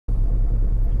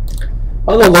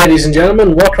Hello ladies and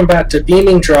gentlemen, welcome back to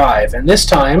BeamNG.drive, and this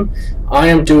time I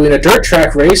am doing a dirt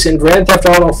track race in Grand Theft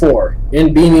Auto 4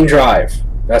 in BeamNG.drive.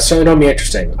 That's certainly going to be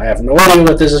interesting. I have no idea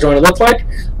what this is going to look like.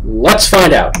 Let's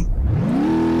find out.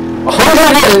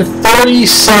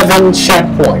 137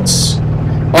 checkpoints.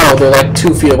 Oh, they're like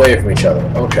 2 feet away from each other.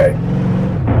 Okay.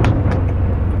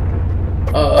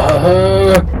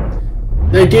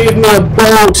 They gave me a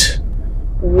boat.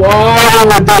 Why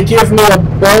would they give me a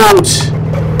boat?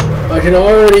 I can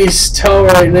already tell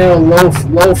right now,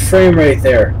 low frame rate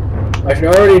there. I can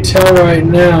already tell right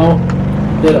now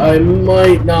that I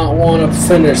might not want to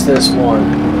finish this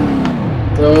one.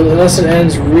 Though, unless it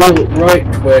ends right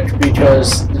quick,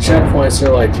 because the checkpoints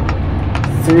are like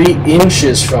 3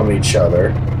 inches from each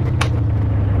other.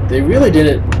 They really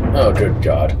didn't... Oh, good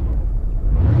God.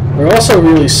 They're also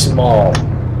really small.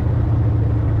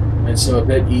 And so a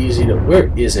bit easy to...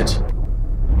 Where is it?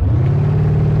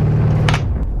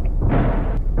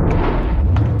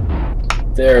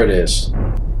 There it is.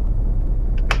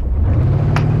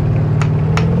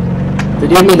 They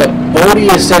gave me the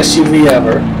boatiest SUV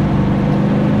ever.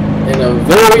 In a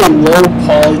very low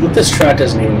poly... This track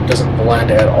doesn't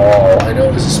blend at all. I know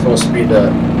this is supposed to be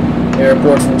the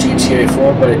airport from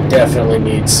GTA4, but it definitely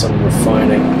needs some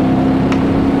refining.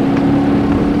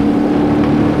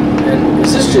 And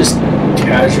is this just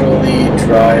casually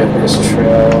drive this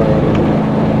trail?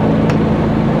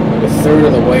 Like a third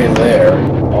of the way there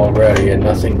already, and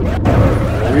nothing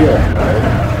real.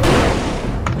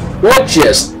 What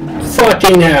just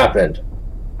fucking happened?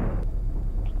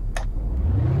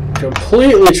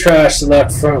 Completely trashed the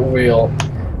left front wheel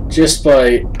just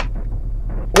by...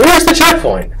 Where's the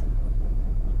checkpoint?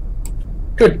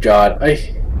 Good God,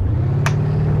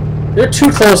 they're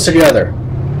too close together.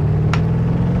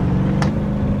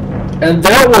 And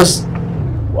that was...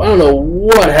 I don't know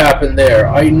what happened there.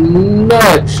 I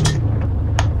nudged.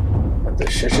 What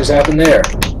the shit just happened there?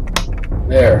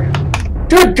 There.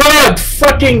 Good God!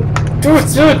 Fucking...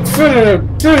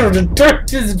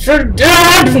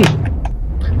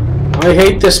 I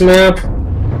hate this map.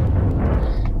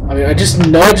 I mean, I just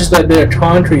nudged that bit of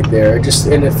concrete there, and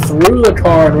it threw the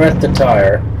car and wrecked the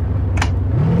tire.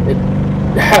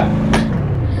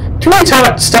 Can we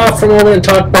stop for a moment and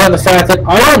talk about the fact that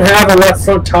I don't have a left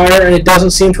front tire, and it doesn't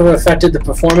seem to have affected the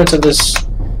performance of this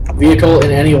vehicle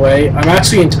in any way? I'm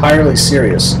actually entirely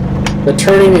serious. The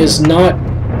turning is not...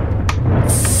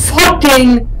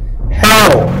 Fucking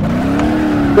hell!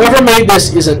 Whoever made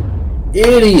this is an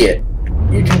idiot.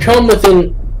 You can come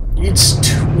within... It's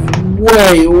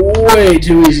way, way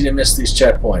too easy to miss these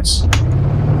checkpoints.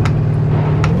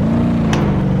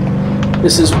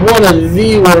 This is one of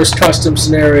the worst custom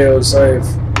scenarios I've...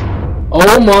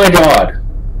 Oh my God!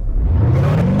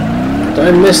 Did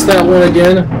I miss that one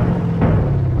again?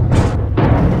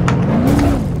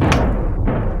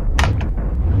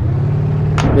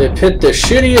 They picked the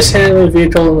shittiest handling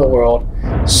vehicle in the world.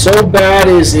 So bad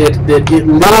is it that it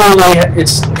literally,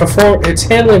 its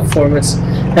handling performance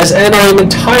has, and I'm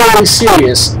entirely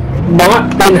serious,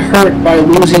 not been hurt by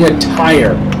losing a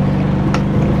tire.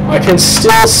 I can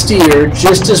still steer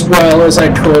just as well as I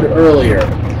could earlier.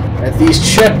 And these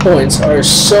checkpoints are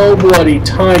so bloody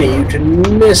tiny you can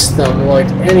miss them like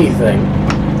anything.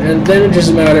 And then it's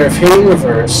just a matter of hitting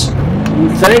reverse.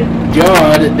 And thank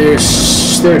God they're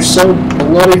so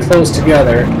bloody close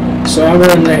together. So I'm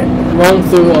going to run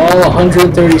through all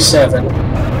 137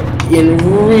 in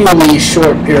really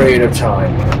short period of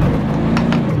time.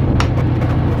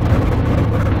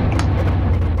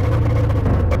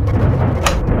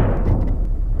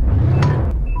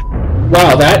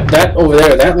 Wow, that over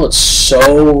there, that looks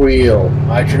so real.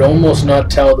 I could almost not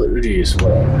tell that. Geez,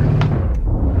 whatever.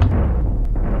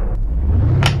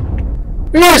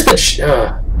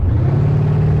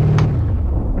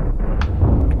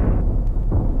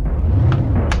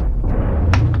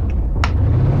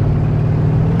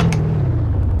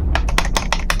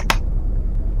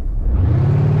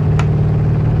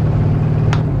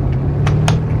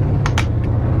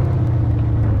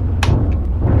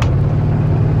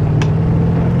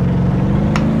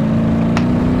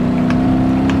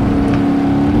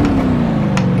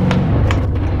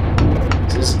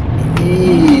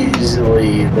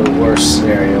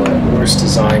 the worst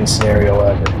design scenario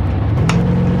ever.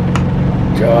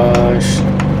 Gosh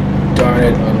darn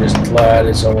it, I'm just glad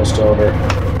it's almost over.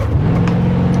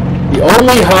 The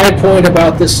only high point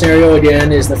about this scenario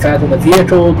again is the fact that the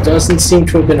vehicle doesn't seem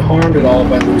to have been harmed at all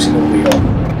by losing a wheel.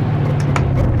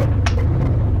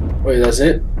 Wait, that's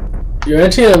it? You're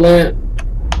entering a land...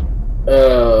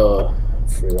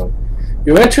 freedom.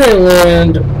 You're entering a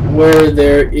land where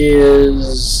there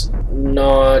is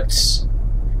not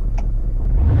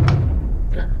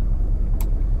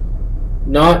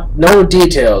No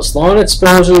details. Long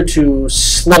exposure to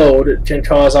slowed can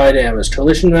cause eye damage.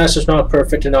 Collision master is not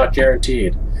perfect and not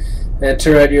guaranteed.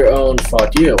 Enter at your own.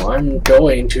 Fuck you. I'm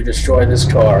going to destroy this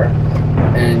car,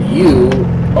 and you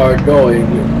are going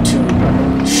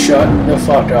to shut the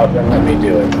fuck up and let me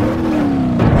do it.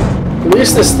 At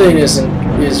least this thing is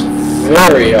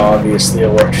very obviously a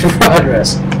work in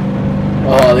progress.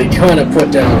 Oh, they kind of put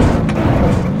down.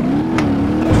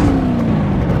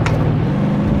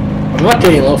 I'm not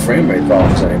getting low frame rate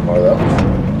problems anymore, though.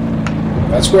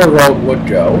 That's where a road would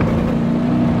go.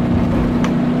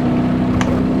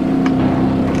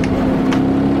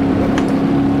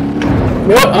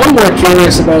 What I'm more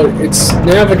curious about, it's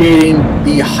navigating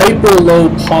the hyper-low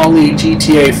poly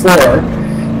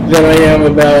GTA4 than I am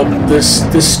about this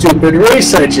stupid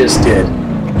race I just did.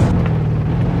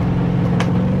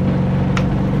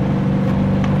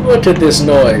 Look at this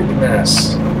noise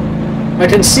mess. I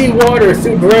can see water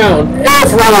through ground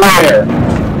everywhere.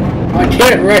 I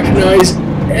can't recognize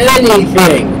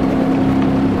anything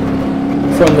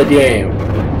from the game.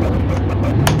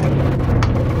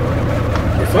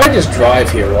 If I just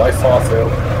drive here, will I fall through?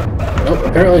 Nope,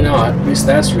 apparently not. At least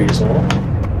that's reasonable.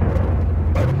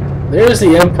 There's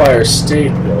the Empire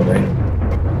State Building.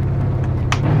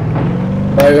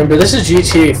 But remember, this is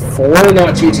GTA 4,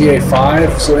 not GTA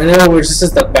 5. So in other words, this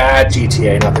is the bad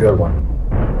GTA, not the good one.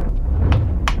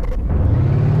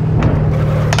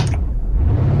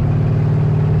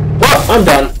 Well, I'm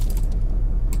done.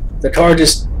 The car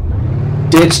just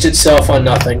ditched itself on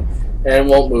nothing and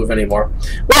won't move anymore.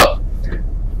 Well,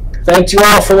 thank you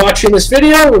all for watching this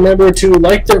video. Remember to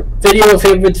like the video,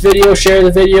 favorite the video, share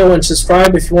the video, and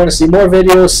subscribe if you want to see more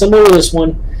videos similar to this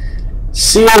one.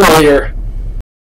 See you later.